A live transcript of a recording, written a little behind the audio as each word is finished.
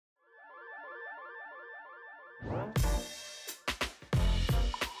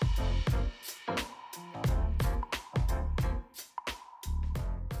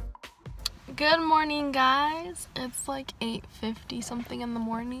Good morning, guys. It's like 8:50 something in the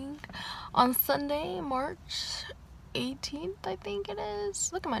morning on Sunday, March 18th, I think it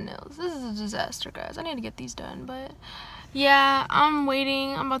is. Look at my nails. This is a disaster, guys. I need to get these done, but yeah, I'm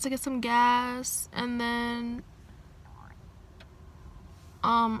waiting. I'm about to get some gas, and then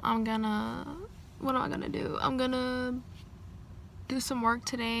I'm gonna, what am I gonna do? I'm gonna do some work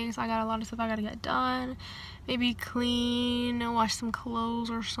today, so I got a lot of stuff I gotta get done. Maybe clean and wash some clothes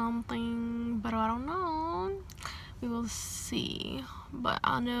or something, but I don't know. We will see. But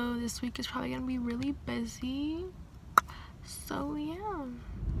I know this week is probably gonna be really busy, so yeah.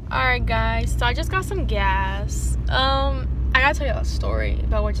 Alright, guys, so I just got some gas. I gotta tell you a story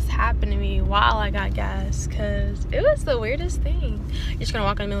about what just happened to me while I got gas, because it was the weirdest thing. You're just gonna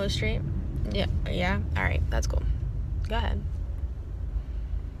walk in the middle of the street? Yeah, alright, that's cool. Go ahead.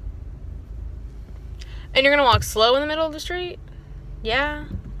 And you're gonna walk slow in the middle of the street? Yeah?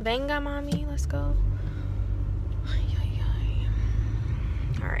 Venga, mommy, let's go.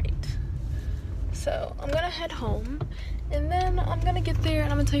 Alright. So, I'm gonna head home. And then I'm gonna get there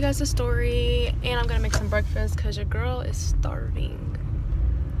and I'm gonna tell you guys the story. And I'm gonna make some breakfast because your girl is starving.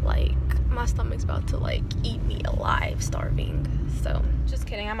 Like, my stomach's about to, like, eat me alive, starving. So, just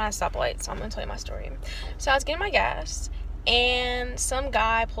kidding. I'm at a stoplight, so I'm gonna tell you my story. So, I was getting my gas. And some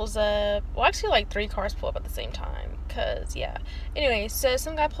guy pulls up. Well, actually, like 3 cars pull up at the same time, because yeah. Anyway, so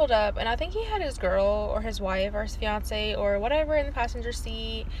some guy pulled up, and I think he had his girl or his wife or his fiance or whatever in the passenger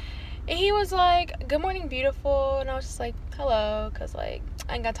seat, and he was like, "Good morning, beautiful," and I was just like, "Hello," because like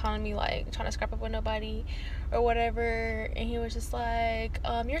I ain't got time to be like trying to scrap up with nobody or whatever. And he was just like,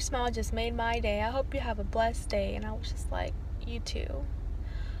 "Your smile just made my day. I hope you have a blessed day." And I was just like, "You too."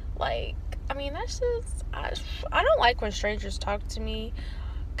 Like, I mean, that's just, I don't like when strangers talk to me,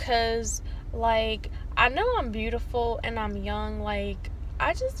 because, like, I know I'm beautiful and I'm young. Like,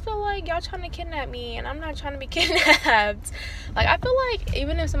 I just feel like y'all trying to kidnap me, and I'm not trying to be kidnapped. Like, I feel like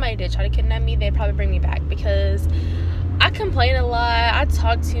even if somebody did try to kidnap me, they'd probably bring me back, because I complain a lot, I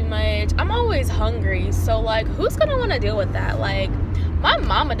talk too much, I'm always hungry, so, like, who's gonna want to deal with that? Like, my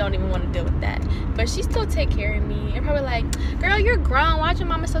mama don't even want to deal with that, but she still take care of me. And probably like, "Girl, you're grown, why'd your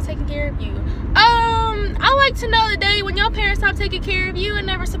mama still taking care of you?" I like to know the day when your parents stop taking care of you and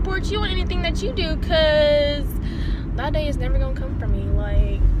never support you in anything that you do, because that day is never gonna come for me.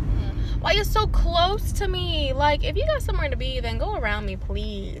 Like, it's so close to me. Like, if you got somewhere to be, then go around me,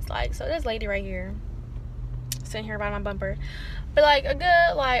 please. Like, so this lady right here sitting here by my bumper, but like a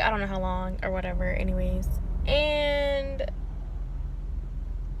good, like, I don't know how long or whatever, anyways. And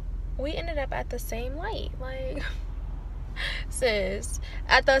we ended up at the same light. Like, sis,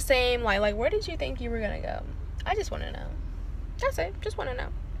 at the same light. Like, where did you think you were gonna go? I just want to know. That's it. Just want to know.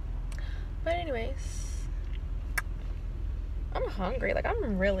 But anyways, I'm hungry. Like,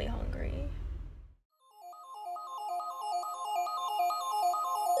 I'm really hungry.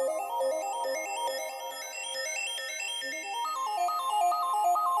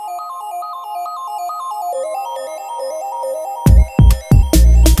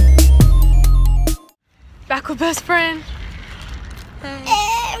 Back with best friend.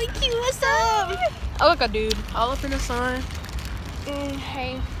 Hey, we cute. What's up? I look a dude. All up in the sun.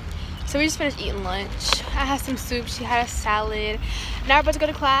 Hey. So we just finished eating lunch. I had some soup. She had a salad. Now we're about to go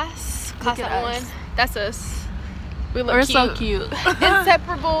to class. Class at 1. That's us. We look cute. We're so cute.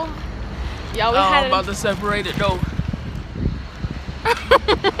 Inseparable. Y'all, we had I'm about to separate it though.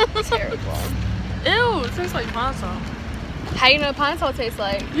 Terrible. Ew, it tastes like pine salt. How you know what pine salt tastes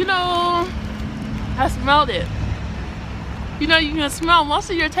like? You know, I smelled it. You know, you can smell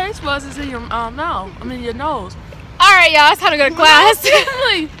most of your taste buds is in your mouth. I mean, your nose. All right, y'all. It's time to go to class.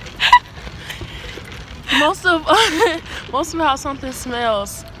 most of how something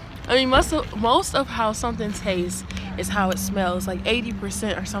smells. I mean, most of how something tastes is how it smells. Like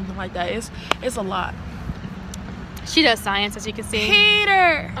 80% or something like that. It's a lot. She does science, as you can see.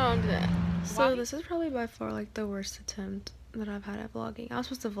 Hater. So this is probably by far like the worst attempt that I've had at vlogging. I was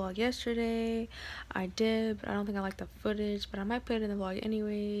supposed to vlog yesterday. I did, but I don't think I like the footage, but I might put it in the vlog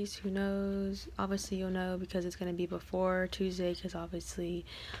anyways. Who knows? Obviously you'll know because it's gonna be before Tuesday, because obviously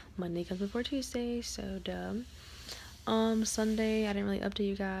Monday comes before Tuesday, so dumb. Sunday I didn't really update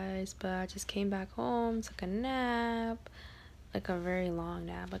you guys, but I just came back home, took a nap, like a very long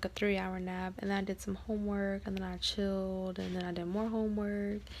nap, like a 3-hour nap, and then I did some homework, and then I chilled, and then I did more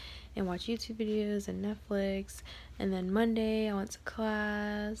homework and watched YouTube videos and Netflix. And then Monday I went to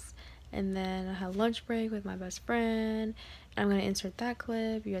class, and then I had lunch break with my best friend. I'm gonna insert that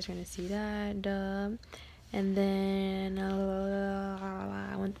clip, you guys are gonna see that, duh. and then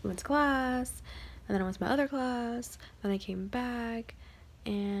I went to class, and then I went to my other class, then I came back,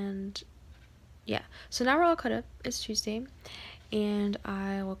 and yeah, so now we're all caught up. It's Tuesday, and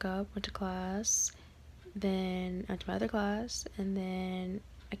I woke up, went to class, then I went to my other class, and then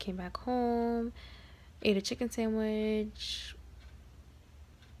I came back home, ate a chicken sandwich.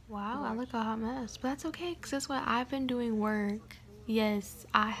 Wow, I look a hot mess, but that's okay, because that's what I've been doing work. Yes,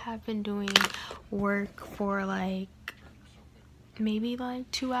 I have been doing work for like maybe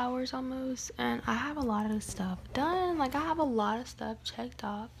like 2 hours almost, and I have a lot of stuff done. Like, I have a lot of stuff checked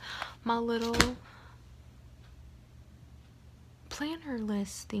off my little planner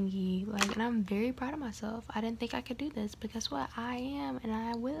list thingy, like, and I'm very proud of myself. I didn't think I could do this, but guess what? I am, and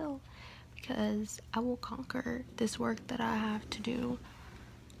I will, because I will conquer this work that I have to do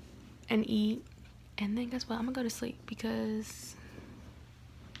and eat, and then guess what? I'm gonna go to sleep, because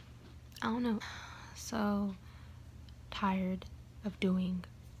I don't know, so tired of doing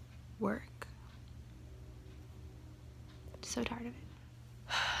work. So tired of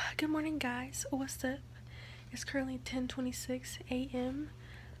it. Good morning, guys. What's up? It's currently 10:26 a.m.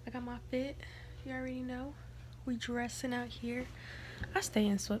 I got my fit. You already know. We dressing out here. I stay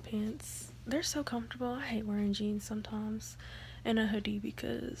in sweatpants. They're so comfortable. I hate wearing jeans sometimes and a hoodie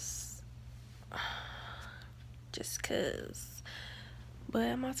because just cause. But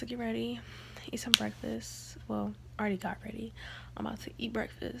I'm about to get ready, eat some breakfast. Well, I already got ready. I'm about to eat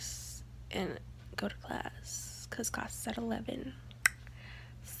breakfast and go to class, because class is at 11.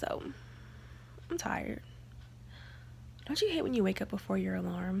 So, I'm tired. Don't you hate when you wake up before your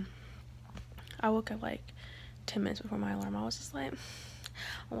alarm? I woke up like 10 minutes before my alarm. I was just like,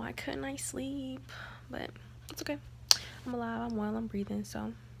 why couldn't I sleep? But it's okay. I'm alive, I'm well, I'm breathing,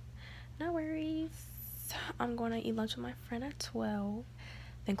 so no worries. I'm going to eat lunch with my friend at 12,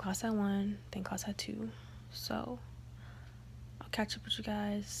 then class at 1, then class at 2. So I'll catch up with you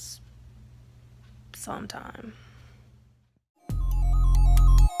guys sometime.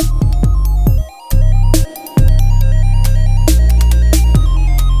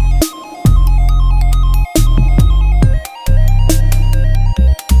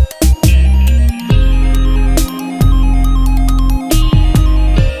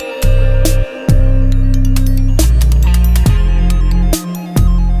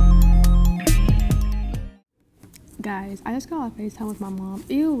 Guys, I just got off FaceTime with my mom.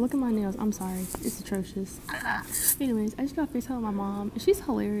 Ew, look at my nails. I'm sorry. It's atrocious. Anyways, I just got FaceTime with my mom, and she's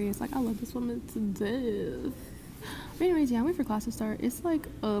hilarious. Like, I love this woman to death. But anyways, yeah, I'm waiting for class to start. It's like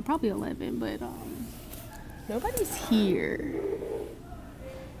probably 11, but nobody's here.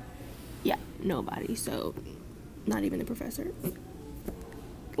 Yeah, nobody. So, not even the professor.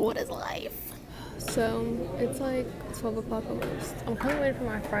 What is life? So, it's like 12 o'clock almost. I'm currently waiting for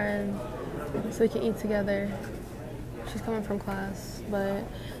my friend so we can eat together. She's coming from class, but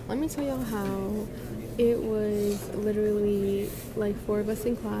let me tell y'all how it was literally like 4 of us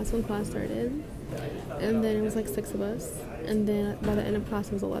in class when class started, and then it was like 6 of us, and then by the end of class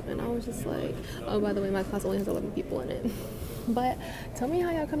it was 11. I was just like, oh, by the way, my class only has 11 people in it. But tell me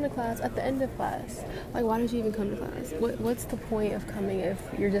how y'all come to class at the end of class. Like, why did you even come to class? What's the point of coming if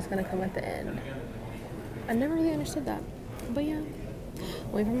you're just gonna come at the end? I never really understood that. But yeah,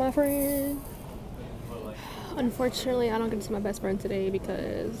 waiting for my friend. Unfortunately, I don't get to see my best friend today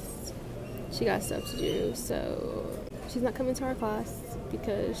because she got stuff to do, so she's not coming to our class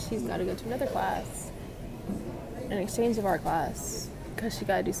because she's got to go to another class in exchange of our class because she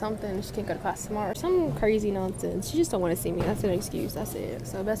got to do something. She can't go to class tomorrow. Some crazy nonsense. She just don't want to see me. That's an excuse. That's it.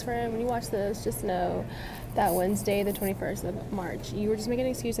 So, best friend, when you watch this, just know that Wednesday, the 21st of March, you were just making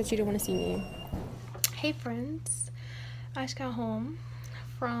an excuse that you didn't want to see me. Hey, friends. I just got home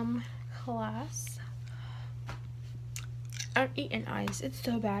from class. I'm eating ice. It's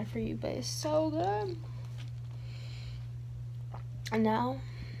so bad for you, but it's so good. And now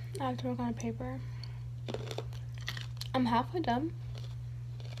I have to work on a paper. I'm halfway done.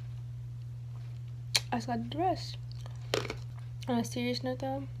 I just got to do the rest. On a serious note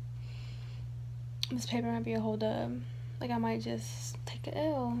though, this paper might be a hold up. Like, I might just take an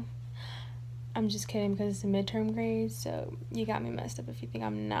L. I'm just kidding, because it's a midterm grade, so you got me messed up if you think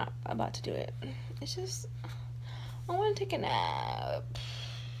I'm not about to do it. It's just, I want to take a nap,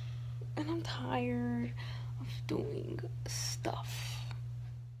 and I'm tired of doing stuff.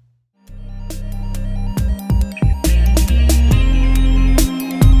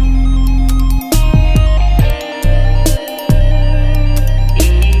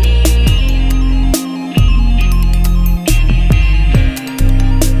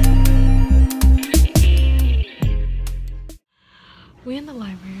 We in the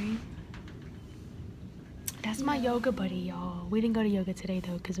library. That's my yoga buddy, y'all. We didn't go to yoga today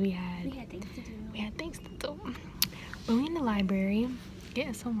though, because we had things to do. We had things to do. But we in the library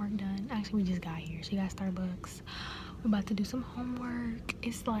getting some work done. Actually, we just got here. She got Starbucks. We're about to do some homework.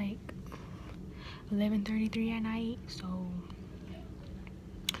 It's like 11:33 at night, so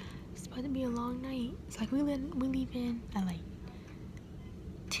it's about to be a long night. It's like we leaving at like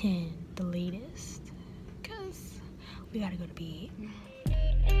 10 the latest, because we gotta go to bed.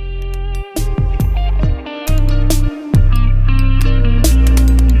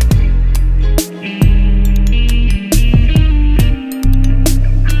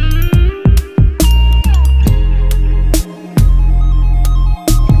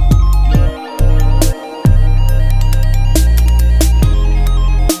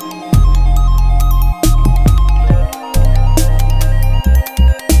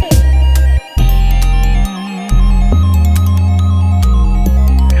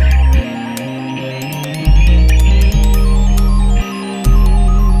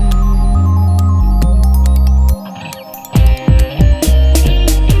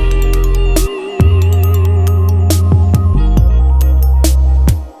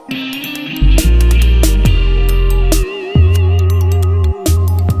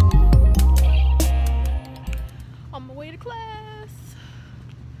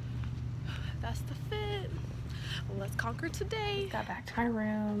 Today got back to my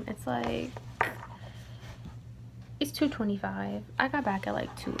room. It's like it's 2:25. I got back at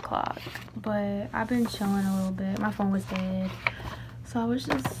like 2 o'clock, but I've been chilling a little bit. My phone was dead, so I was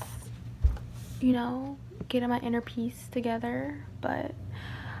just, you know, getting my inner peace together. But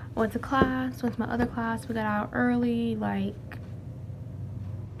I went to class, went to my other class. We got out early, like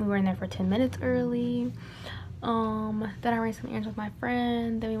we were in there for 10 minutes early. Then I ran some errands with my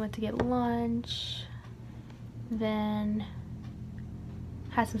friend. Then we went to get lunch. Then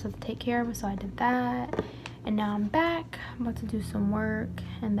had some stuff to take care of, so I did that. And now I'm back. I'm about to do some work,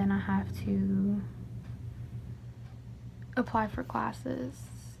 and then I have to apply for classes.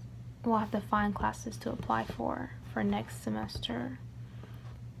 Well, I have to find classes to apply for next semester,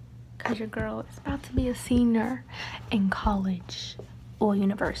 because your girl is about to be a senior in college or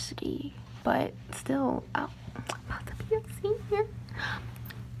university, but still, I'm about to be a senior.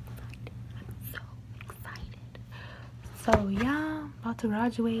 So yeah, about to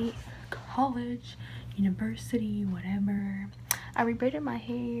graduate college, university, whatever. I rebraided my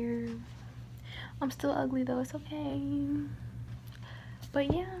hair. I'm still ugly though, it's okay.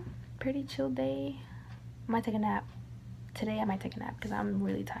 But yeah, pretty chill day. I might take a nap. Today I might take a nap because I'm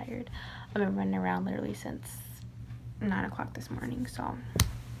really tired. I've been running around literally since 9 o'clock this morning, so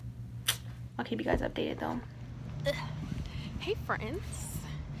I'll keep you guys updated though. Hey friends.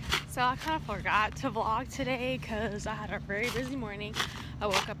 So I kind of forgot to vlog today because I had a very busy morning. I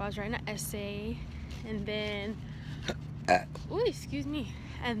woke up, I was writing an essay, and then, oh, excuse me.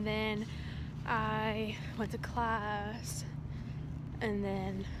 And then I went to class, and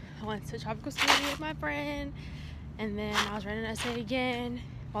then I went to tropical smoothie with my friend, and then I was writing an essay again.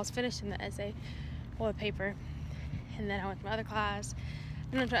 Well, I was finishing the essay, well, the paper, and then I went to my other class,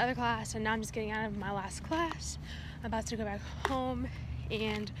 and went to my other class, and now I'm just getting out of my last class. I'm about to go back home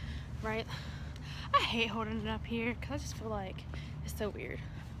and right, I hate holding it up here because I just feel like it's so weird.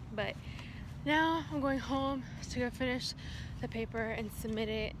 But now I'm going home to go finish the paper and submit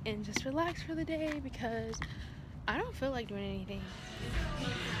it and just relax for the day because I don't feel like doing anything.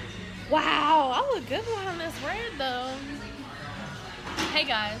 Wow, I look good behind this red though. Hey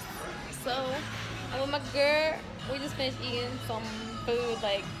guys, so I'm with my girl. We just finished eating some food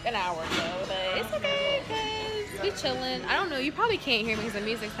like an hour ago, but it's okay because we chilling. I don't know, you probably can't hear me because the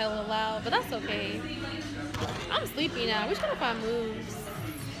music's hella loud, but that's okay. I'm sleepy now. We're trying to find moves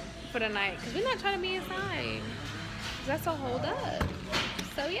for the night because we're not trying to be inside. That's a hold up.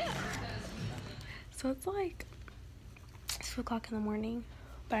 So yeah. So it's like 2 o'clock in the morning,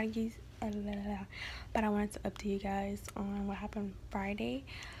 but I wanted to update you guys on what happened Friday.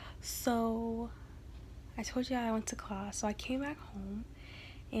 So I told you I went to class, so I came back home,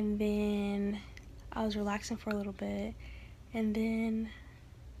 and then I was relaxing for a little bit, and then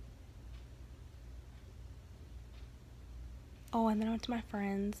I went to my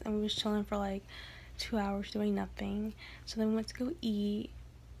friends, and we was chilling for like 2 hours doing nothing. So then we went to go eat,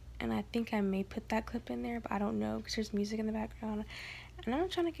 and I think I may put that clip in there, but I don't know because there's music in the background, and I'm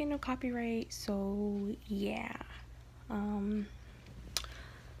not trying to get no copyright, so yeah.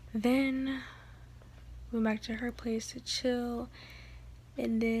 Then went back to her place to chill,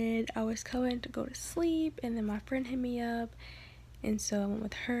 and then I was coming to go to sleep, and then my friend hit me up, and so I went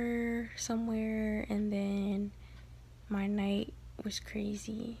with her somewhere, and then my night was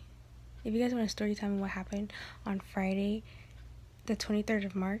crazy. if you guys want a story time what happened on Friday the 23rd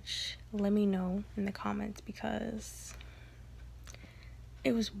of March, let me know in the comments, because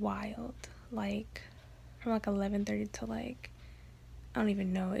it was wild. Like from like 11:30 to like, I don't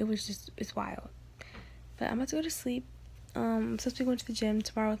even know, it's wild. But I'm about to go to sleep. I'm supposed to be going to the gym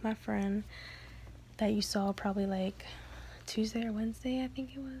tomorrow with my friend that you saw probably like Tuesday or Wednesday, I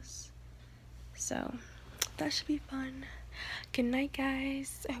think it was. So that should be fun. Good night,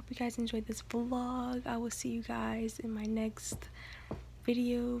 guys. I hope you guys enjoyed this vlog. I will see you guys in my next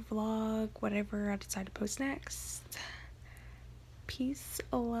video, vlog, whatever I decide to post next. Peace,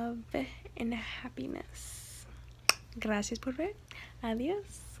 love, and happiness. Gracias por ver.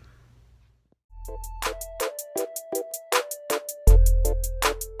 Adiós.